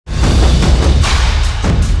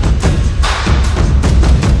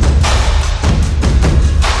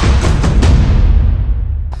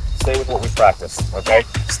practice, okay?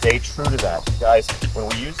 Stay true to that. Guys, when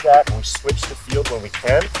we use that, when we switch the field when we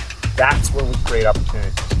can, that's when we create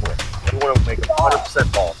opportunities to score. We want to make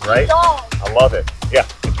 100% balls, right? I love it. Yeah,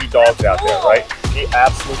 be dogs out there, right? Be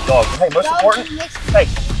absolute dogs. Hey, most important, hey,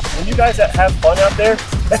 when you guys have fun out there,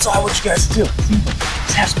 that's all I want you guys to do.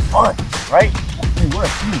 Just have some fun, right? Hey, we're a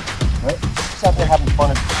team, right? Just out there having fun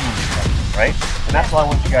as a team, right? And that's all I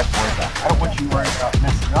want you guys to worry about. I don't want you worrying about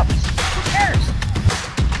messing up. Who cares?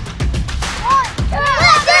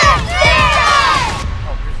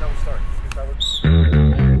 Oh, here's how we start. Here's how we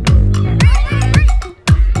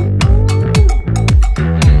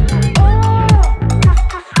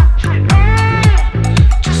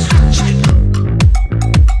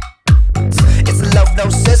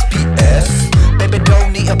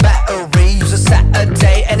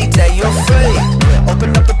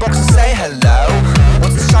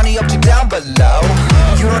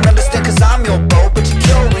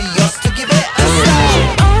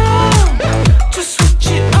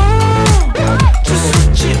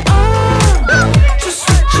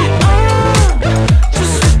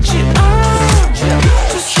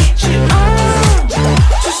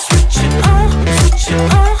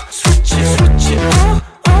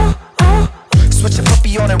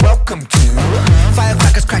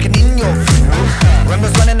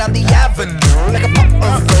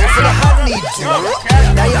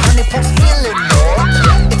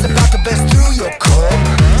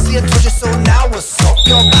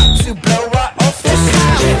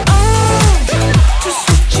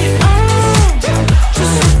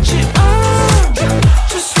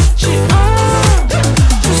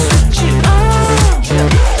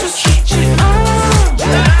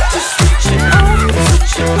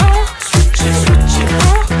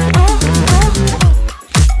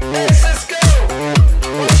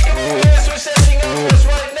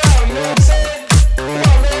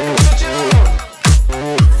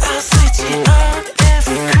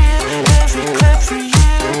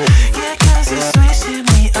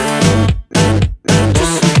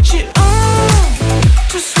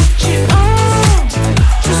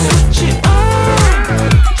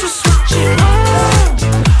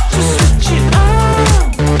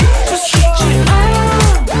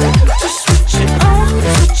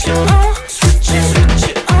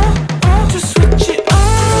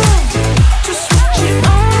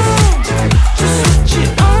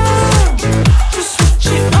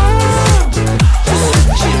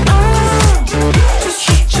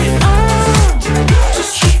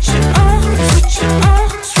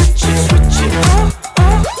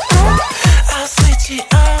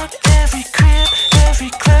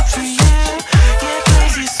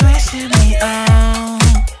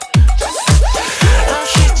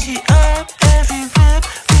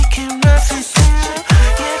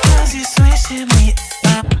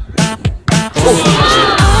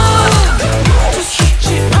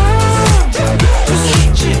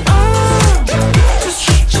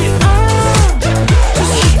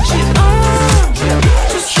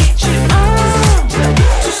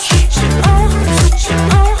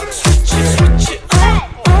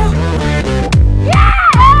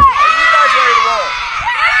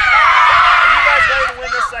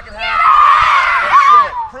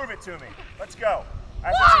to me. Let's go.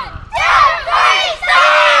 As a team. 1, 2, 3,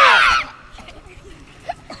 start!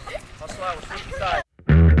 Hustle out, we're switching sides.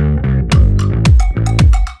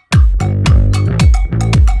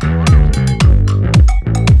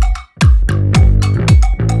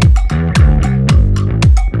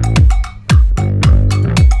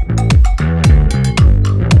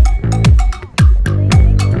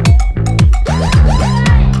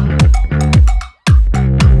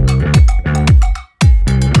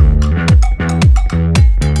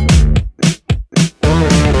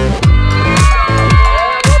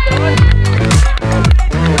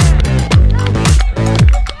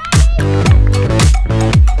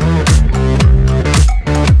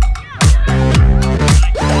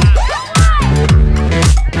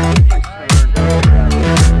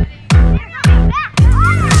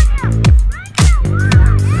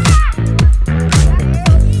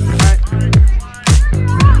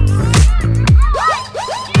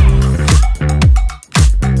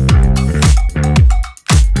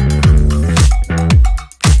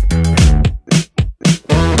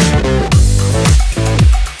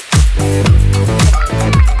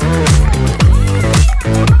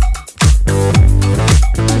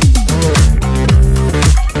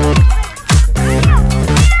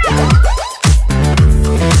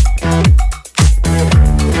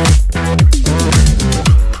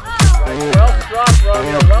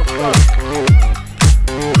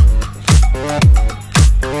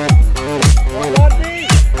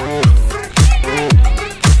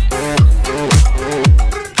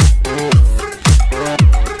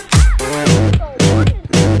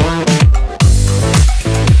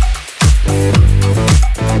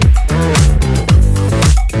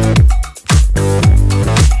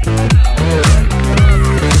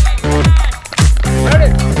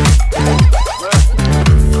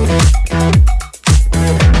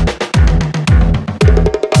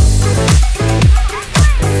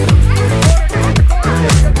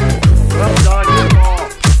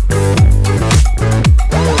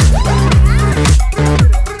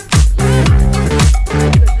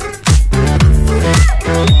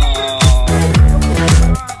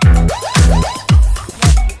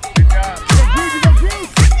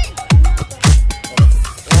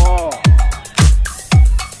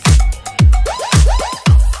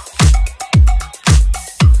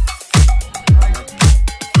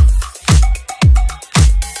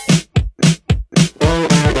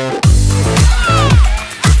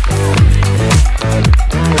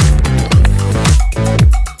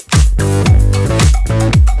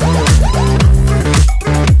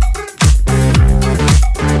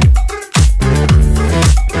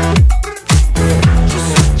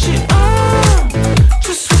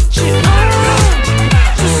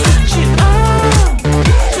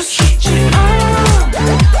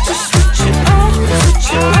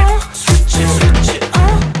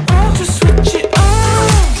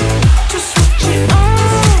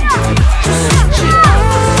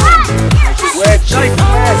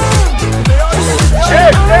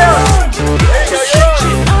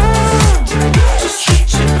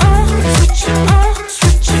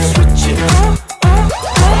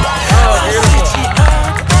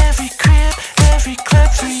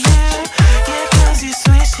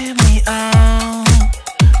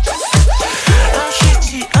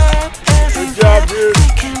 Good job, Jude.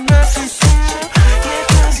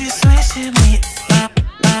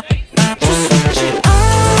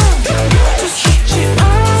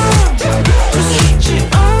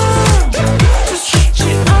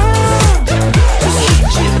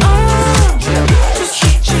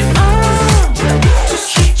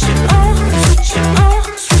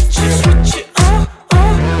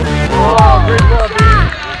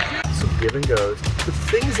 Give and goes. The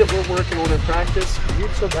things that we're working on in practice, you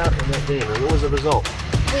took out in that game, and what was the result?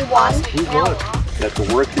 We won. We won. That the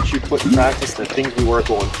work that you put in practice, the things we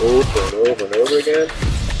work on over and over and over again,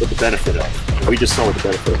 with the benefit of. And we just saw what the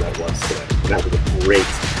benefit of that was today. And that was a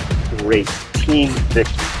great team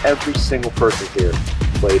victory. Every single person here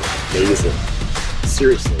played amazing.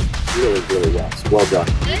 Seriously, really well. So well done.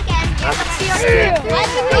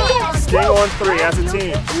 Stay on 3 as a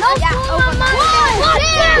team. No, 1,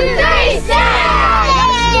 2,